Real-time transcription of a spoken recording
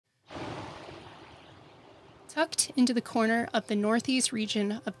Tucked into the corner of the northeast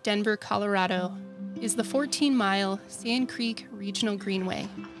region of Denver, Colorado, is the 14-mile Sand Creek Regional Greenway,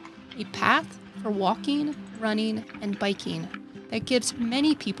 a path for walking, running, and biking that gives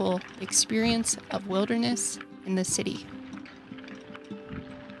many people the experience of wilderness in the city.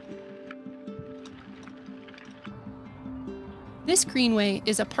 This greenway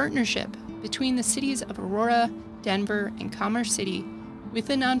is a partnership between the cities of Aurora, Denver, and Commerce City with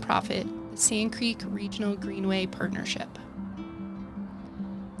the nonprofit, the Sand Creek Regional Greenway Partnership.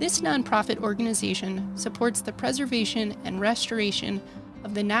 This nonprofit organization supports the preservation and restoration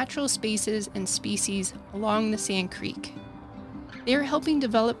of the natural spaces and species along the Sand Creek. They are helping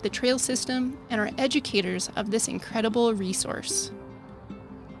develop the trail system and are educators of this incredible resource.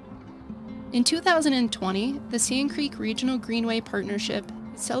 In 2020, the Sand Creek Regional Greenway Partnership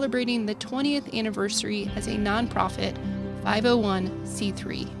is celebrating the 20th anniversary as a nonprofit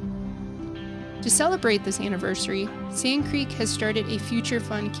 501c3. To celebrate this anniversary, Sand Creek has started a Future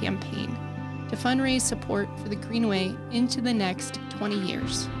Fund campaign to fundraise support for the Greenway into the next 20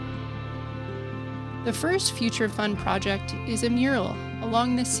 years. The first Future Fund project is a mural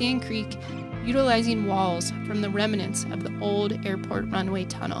along the Sand Creek utilizing walls from the remnants of the old airport runway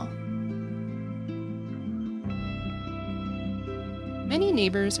tunnel. Many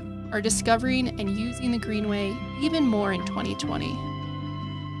neighbors are discovering and using the Greenway even more in 2020.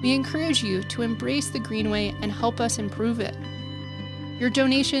 We encourage you to embrace the Greenway and help us improve it. Your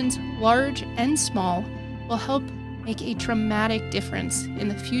donations, large and small, will help make a dramatic difference in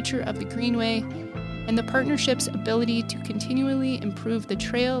the future of the Greenway and the partnership's ability to continually improve the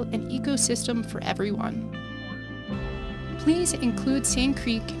trail and ecosystem for everyone. Please include Sand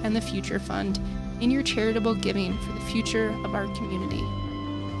Creek and the Future Fund in your charitable giving for the future of our community.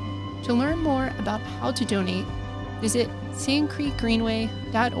 To learn more about how to donate, visit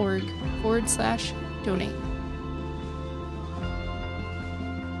sandcreekgreenway.org/donate.